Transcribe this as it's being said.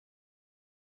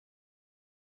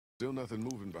Still nothing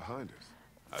moving behind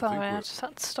us. Sorry, I just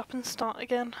had to stop and start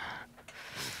again.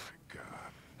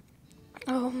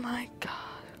 Oh my god.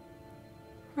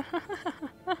 Oh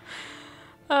my god.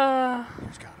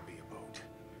 There's gotta be a boat.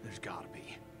 There's gotta be.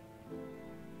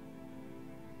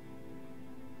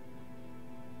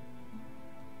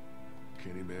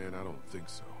 Kenny, man, I don't think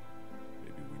so.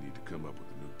 Maybe we need to come up with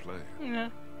a new plan. Yeah.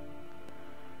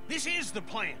 This is the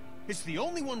plan. It's the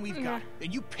only one we've got.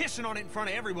 And you pissing on it in front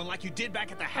of everyone like you did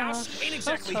back at the house ain't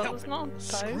exactly helping.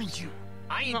 Screw you.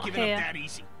 I ain't giving up that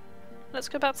easy. Let's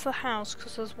go back to the house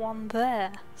because there's one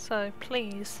there. So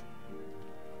please.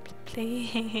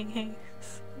 Please. I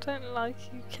don't like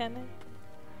you, Kenny.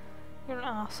 You're an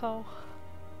asshole.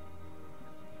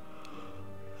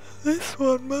 This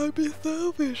one might be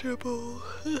salvageable.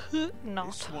 Not.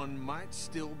 This one might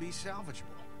still be salvageable.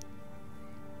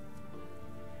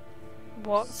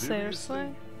 What?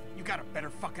 Seriously? You got a better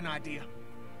fucking idea?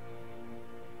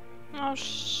 Oh,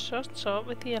 shut up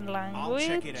with your language. I'll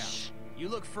check it out. You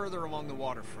look further along the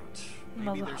waterfront.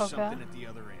 Maybe there's something at the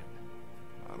other end.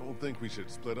 I don't think we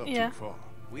should split up too far.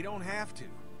 We don't have to.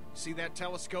 See that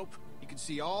telescope? You can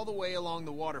see all the way along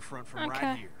the waterfront from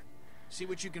right here. See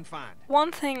what you can find.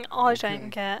 One thing I don't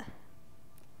get.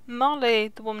 Molly,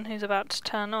 the woman who's about to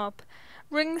turn up,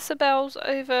 rings the bells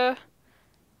over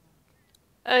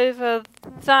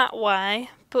that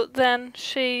way, but then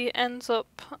she ends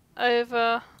up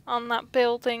over on that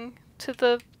building to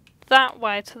that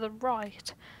way to the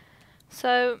right.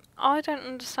 So I don't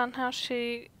understand how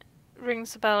she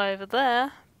rings the bell over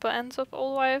there, but ends up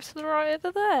all the way over to the right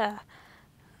over there.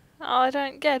 I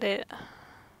don't get it.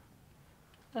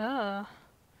 Oh,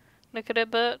 look at her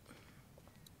butt.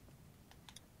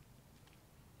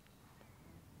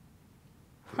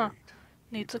 Huh.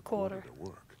 Needs a quarter.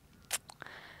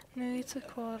 Needs a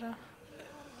quarter.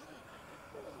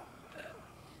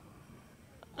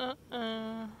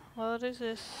 What is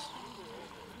this?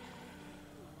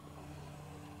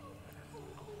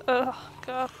 Oh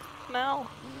god, Mel.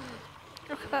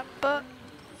 Look at that butt.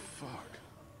 Fuck.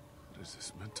 What is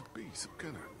this meant to be? Some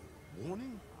kind of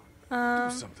warning? Do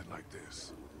something like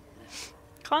this.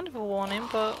 Kind of a warning,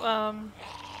 but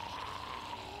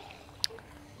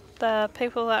the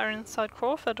people that are inside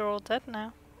Crawford are all dead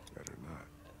now. Better not.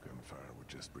 Gunfire would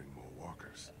just bring more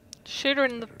walkers. Shoot her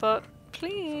in the butt.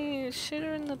 Please, shoot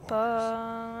her in the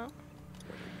butt.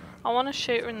 I want to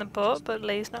shoot her in the butt, but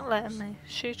Lee's not letting me.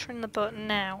 Shoot her in the butt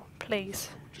now, please.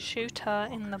 Shoot her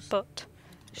in the butt.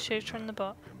 Shoot her in the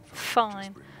butt.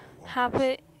 Fine. Have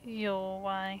it your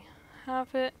way.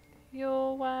 Have it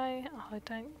your way. I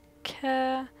don't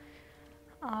care.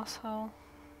 Asshole.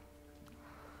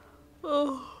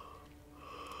 Oh.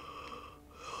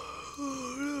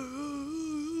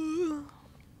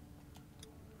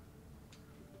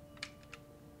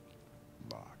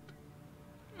 Locked.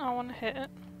 I want to hit it.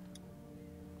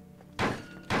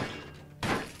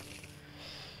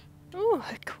 Ooh,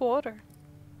 a quarter.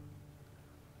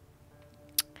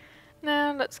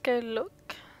 Now let's go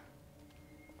look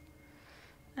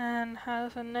and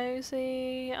have a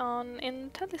nosy on in the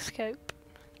telescope.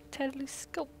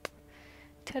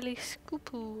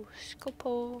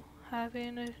 Scopo.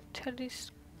 Having a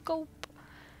telescope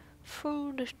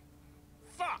through the.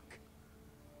 Fuck!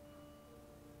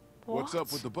 What's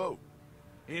up with the boat?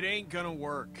 It ain't gonna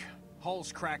work.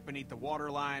 Hull's cracked beneath the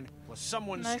waterline, plus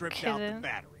someone stripped out the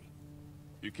battery.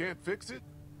 You can't fix it?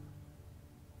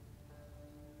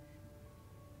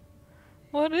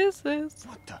 What is this?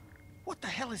 What the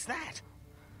hell is that?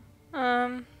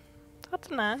 I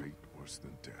don't know. Fate worse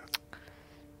than death.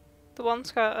 The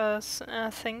one's got a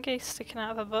thingy sticking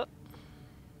out of her butt.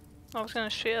 I was gonna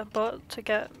shoot her butt to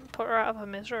put her out of her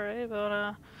misery,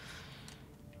 but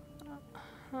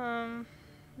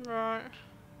right.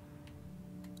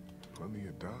 Plenty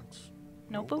of docks.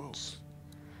 No boats.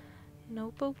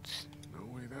 No boats. No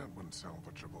way that one's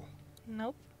salvageable.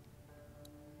 Nope.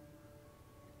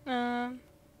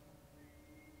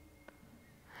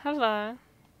 Hello.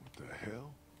 What the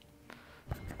hell?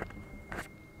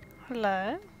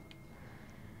 Hello.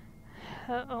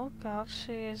 Oh god,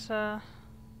 she's a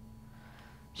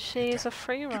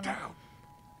free runner. Get down.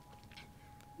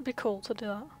 It'd be cool to do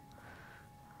that.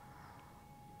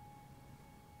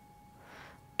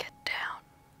 Get down.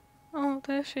 Oh,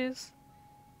 there she is.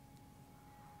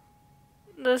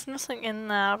 There's nothing in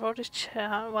there. I've already checked.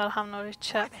 Well, I haven't already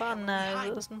checked, but I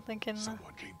know there's nothing in there.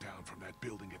 Someone came down from that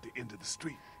building at the end of the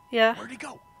street. Yeah. Where'd he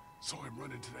go? Saw him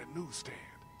run into that newsstand.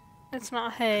 It's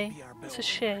not a he. It's a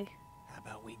she. How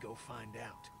about we go find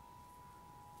out?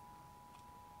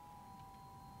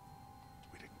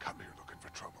 We didn't come here looking for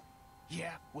trouble.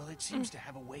 Yeah, well, it seems to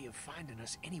have a way of finding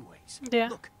us anyways. Yeah.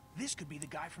 Look, this could be the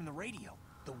guy from the radio.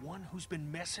 The one who's been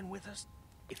messing with us.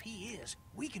 If he is,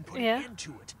 we can put an end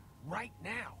to it right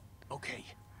now. Okay,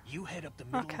 you head up the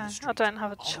middle of the street. I don't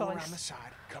have a I'll choice. go around the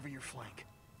side, cover your flank.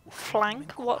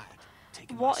 Flank? What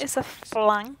is a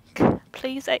flank?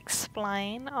 Please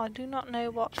explain. I do not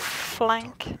know what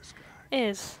flank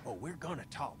is. Oh, we're gonna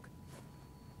talk.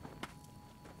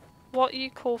 What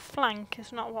you call flank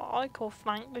is not what I call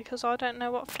flank because I don't know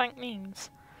what flank means.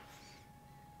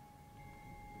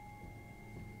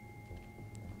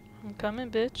 I'm coming,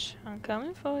 bitch. I'm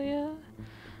coming for you.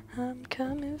 I'm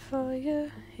coming for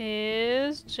you.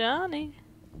 Here's Johnny.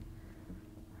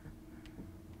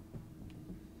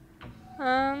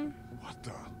 What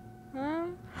the?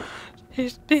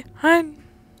 He's behind.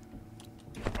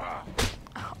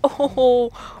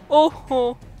 Oh,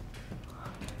 oh,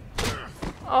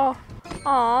 oh,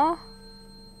 aw,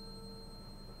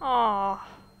 aw.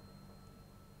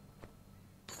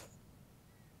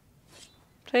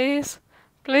 Please,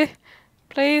 please,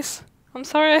 please. I'm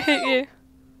sorry I hit you.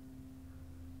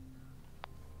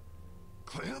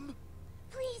 Clem?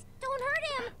 Please, don't hurt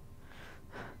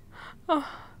him!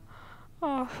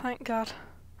 Oh, thank God.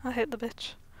 I hit the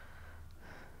bitch.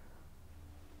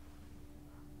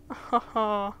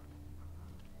 Oh.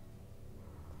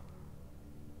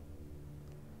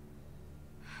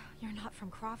 You're not from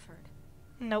Crawford.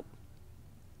 Nope.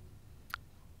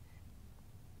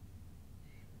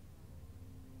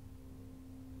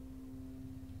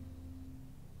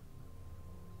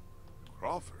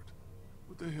 Crawford?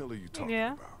 What the hell are you talking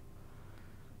about?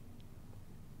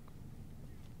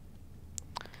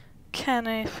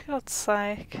 Kenny, for God's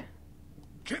sake.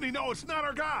 Kenny, no, it's not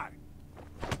our guy!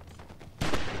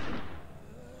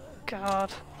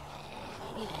 God.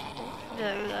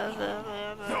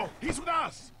 No, he's with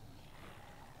us!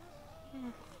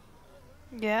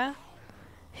 Yeah,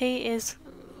 he is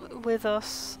with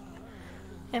us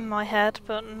in my head,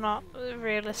 but not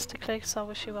realistically, because I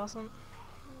wish he wasn't.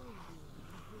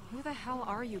 Who the hell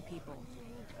are you people?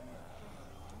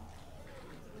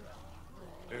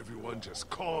 Everyone just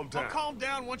calm down. I'll calm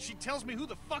down once she tells me who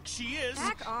the fuck she is.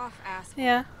 Back off, asshole.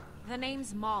 Yeah. The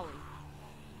name's Molly.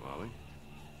 Molly,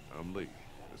 I'm Lee.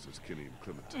 This is Kenny and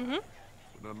Clementine.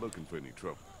 We're not looking for any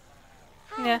trouble.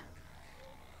 Yeah.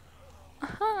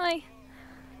 Hi.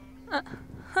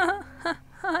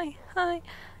 Hi, hi,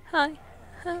 hi.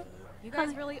 You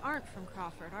guys really aren't from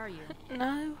Crawford, are you?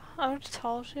 No, I already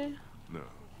told you. No,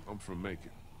 I'm from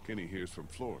Macon. Kenny here's from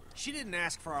Florida. She didn't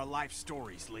ask for our life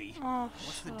stories, Lee. Oh,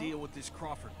 What's the deal with this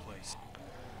Crawford place?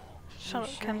 Shut up,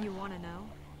 Sure Kenny. you want to know?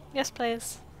 Yes,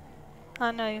 please.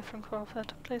 I know you're from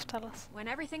Crawford. Please tell us. When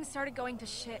everything started going to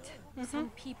shit, some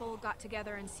people got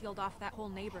together and sealed off that whole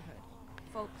neighborhood.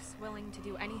 Folks willing to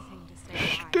do anything to stay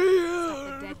alive.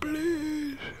 Stop the dead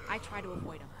please. I try to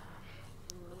avoid them.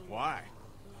 Why?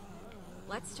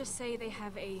 Let's just say they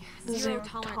have a Zero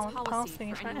zero-tolerance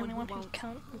policy for anyone who won't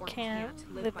or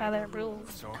can't live by their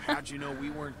rules. So how'd you know we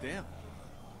weren't them?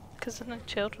 Because there's no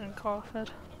children in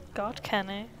Crawford. God,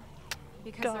 Kenny.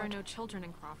 Because there are no children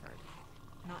in Crawford.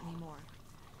 Not anymore.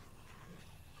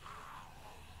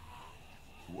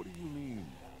 What do you mean,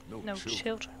 no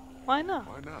children? Why not?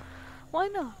 Why not? Why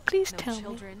not? Please No tell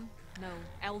children, no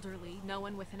elderly, no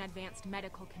one with an advanced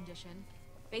medical condition.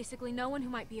 Basically, no one who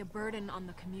might be a burden on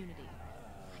the community.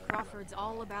 Crawford's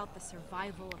all about the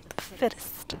survival of the me. fittest.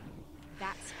 Fittest.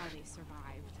 That's how they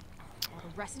survived. While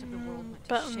the rest of the world went to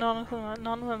But shit. none of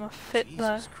them are fit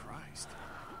though. Jesus Christ.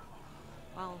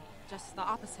 Well, just the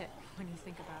opposite when you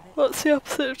think about it. What's the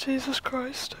opposite of Jesus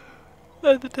Christ?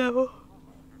 And the devil.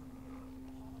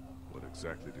 What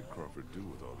exactly did Crawford do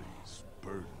with all these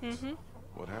burdens?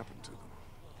 What happened to them?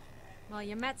 Well,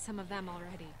 you met some of them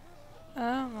already.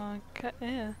 Oh my God,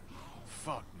 yeah.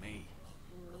 Fuck me.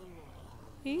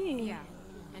 Yeah.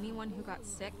 Anyone who got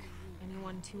sick,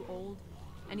 anyone too old,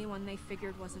 anyone they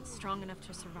figured wasn't strong enough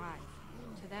to survive.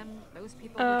 To them, those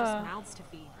people were just mouths to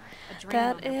feed. A drain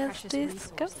on That their is precious resources.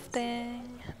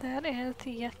 disgusting. That is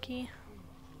yucky.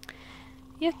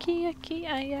 Yucky, yucky,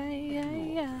 ay,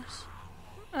 ay, ay,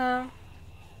 ay.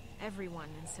 Everyone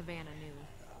in Savannah knew.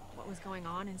 What was going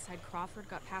on inside Crawford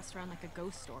got passed around like a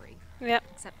ghost story. Yep.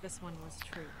 Except this one was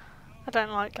true. I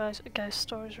don't like ghost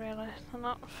stories really. They're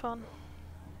not fun.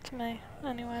 To me.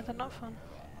 Anyway, they're not fun.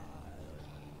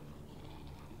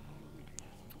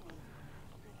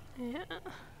 Yeah.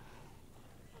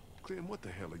 Clem, what the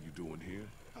hell are you doing here?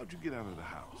 How'd you get out of the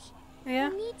house? Yeah.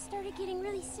 When Meade started getting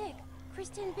really sick,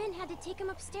 Krista and Ben had to take him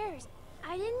upstairs.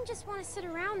 I didn't just want to sit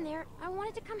around there. I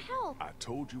wanted to come help. I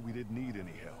told you we didn't need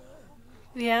any help.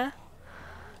 Yeah.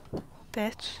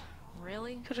 Bitch.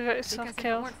 Really? Could have got yourself Because if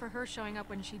killed. it weren't for her showing up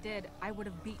when she did, I would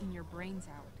have beaten your brains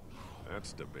out.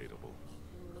 That's debatable.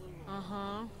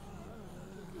 Uh-huh.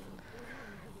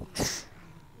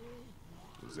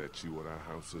 Was that you at our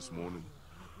house this morning?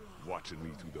 Watching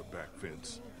me through the back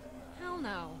fence? Hell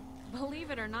no.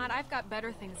 Believe it or not, I've got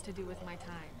better things to do with my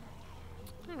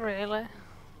time. Really?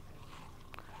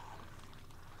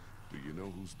 Do you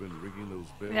know who's been ringing those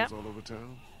bells Yep. all over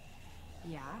town?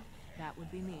 Yeah, that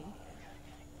would be me.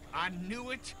 I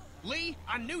knew it. Lee,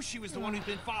 I knew she was the one who'd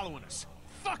been following us.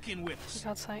 Fucking with us. For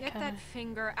God's sake, Get Kenny. that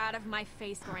finger out of my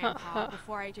face, Grandpa,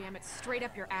 before I jam it straight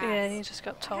up your ass. Yeah, you just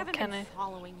got I told, haven't Kenny. been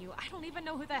following you. I don't even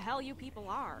know who the hell you people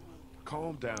are.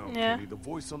 Calm down, Yeah. Kenny. The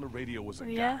voice on the radio was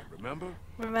a Yeah. guy, remember?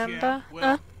 Remember? Yeah,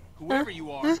 well, whoever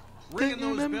you are, ringing you those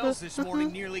remember? bells this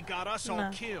morning nearly got us all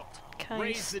No. killed. Okay,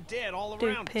 Raised the dead all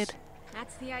around us. stupid.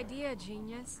 That's the idea,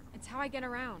 genius. It's how I get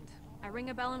around. I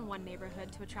ring a bell in one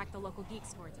neighborhood to attract the local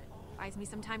geeks towards it. Buys me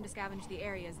some time to scavenge the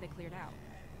areas they cleared out.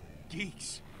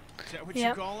 Geeks. Is that what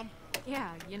Yep. you call them?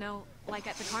 Yeah, you know, like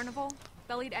at the carnival,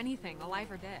 they'll eat anything,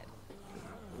 alive or dead.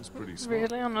 That's pretty smart.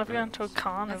 Really? I'm never going to a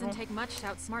carnival. Doesn't take much to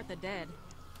outsmart the dead.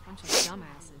 Bunch of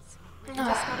dumbasses. You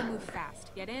just gotta move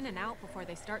fast. Get in and out before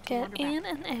they start to Get wander in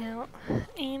back. and out.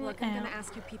 In Look, and I'm out. gonna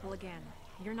ask you people again.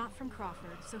 You're not from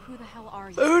Crawford, so who the hell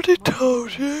are you? I already What are told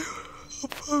doing? you. I'm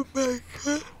from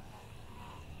America.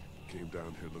 Came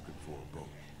down here looking for a boat,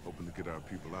 hoping to get our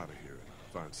people out of here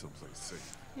and find someplace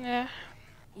safe. Yeah.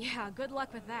 Yeah, good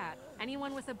luck with that.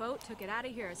 Anyone with a boat took it out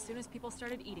of here as soon as people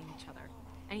started eating each other.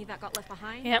 Any that got left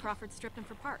behind, Yep. Crawford stripped them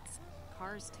for parts.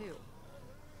 Cars, too.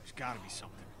 There's gotta be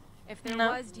something. If there No.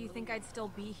 was, do you think I'd still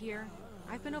be here?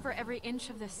 I've been over every inch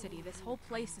of this city. This whole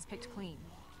place is picked clean.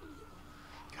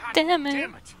 God Damn it.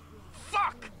 damn it.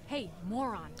 Fuck! Hey,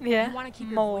 moron. Yeah, You want to keep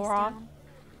your moron. voice down?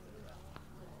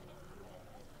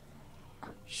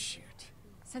 Shit.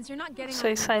 Since you're not getting So on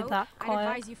you the say boat, that I'd quiet.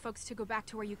 advise you folks to go back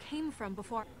to where you came from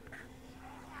before...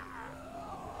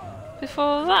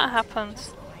 Before that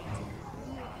happens.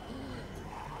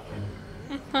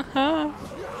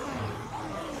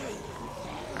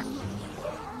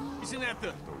 Isn't that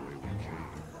the...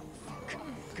 Fuck.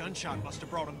 Gunshot must have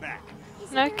brought him back.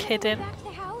 Is No there any way kidding. back to the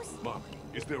house? Mom,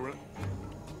 is there a...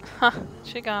 Huh,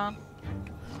 she gone.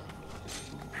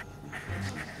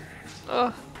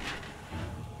 Ugh.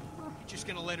 You just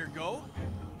gonna let her go?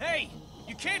 Hey!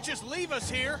 You can't just leave us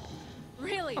here!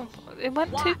 Really? Oh, it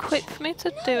went too Watch. quick for me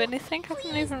to do anything. I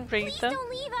couldn't even read Please them. don't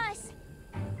leave us.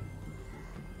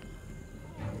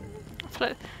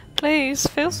 Please,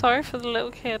 feel sorry for the little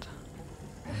kid.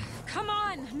 Come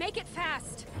on, make it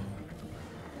fast.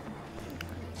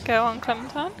 Go on,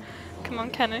 Clementine. Come on,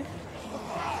 Kenny.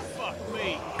 Fuck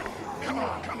me. Come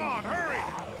on, hurry!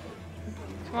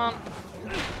 Come on.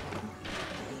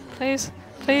 Please,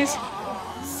 please.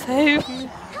 Save me.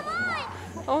 Come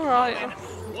on. Alright.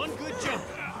 One good jump.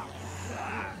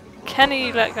 Kenny,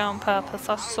 you let go on purpose.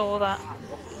 I saw that.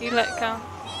 You let go.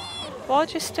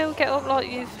 Why'd you still get up like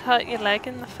you've hurt your leg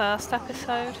in the first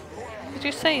episode? Did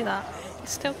you see that? He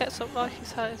still gets up like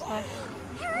he's hurt his leg.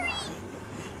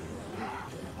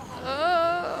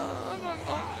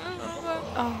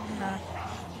 Oh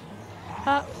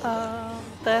no. Uh-oh.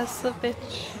 There's the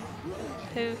bitch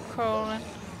who's crawling.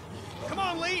 Come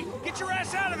on, Lee! Get your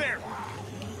ass out of there!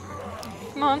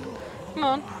 Come on. Come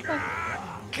on.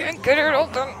 Can't get it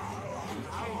open.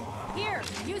 Here,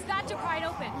 use that to pry it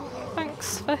open.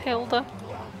 Thanks for Hilda.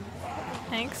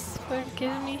 Thanks for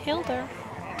giving me Hilda.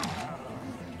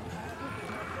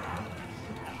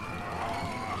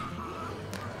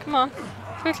 Come on,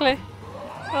 quickly.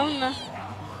 Oh no.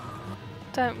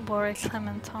 Don't worry,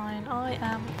 Clementine. I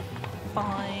am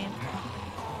fine.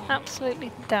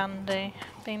 Absolutely dandy.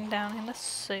 Been down in the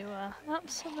sewer.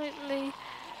 Absolutely,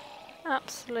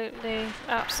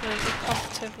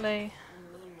 positively.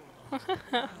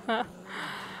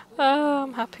 Oh,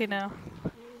 I'm happy now.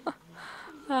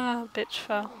 Ah, bitch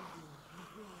fell.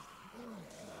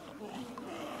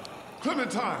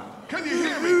 Clementine, can you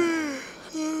hear me?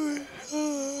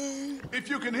 If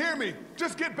you can hear me,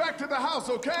 just get back to the house,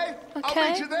 okay? I'll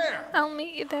meet you there. I'll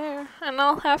meet you there. And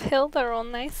I'll have Hilda all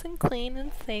nice and clean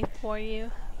and safe for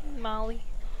you, Molly.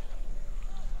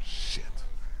 Shit.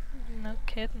 No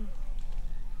kidding.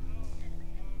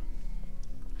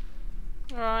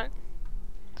 Right.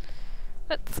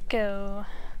 Let's go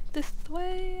this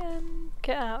way and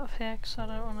get out of here because I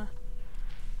don't want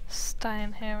to stay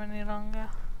in here any longer.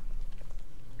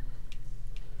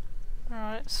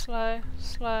 Alright, slow.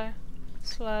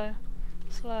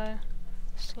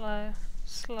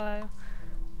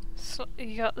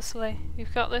 You got this, Lee.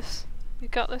 You've got this. You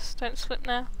got this. Don't slip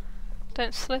now.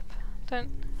 Don't slip. Don't.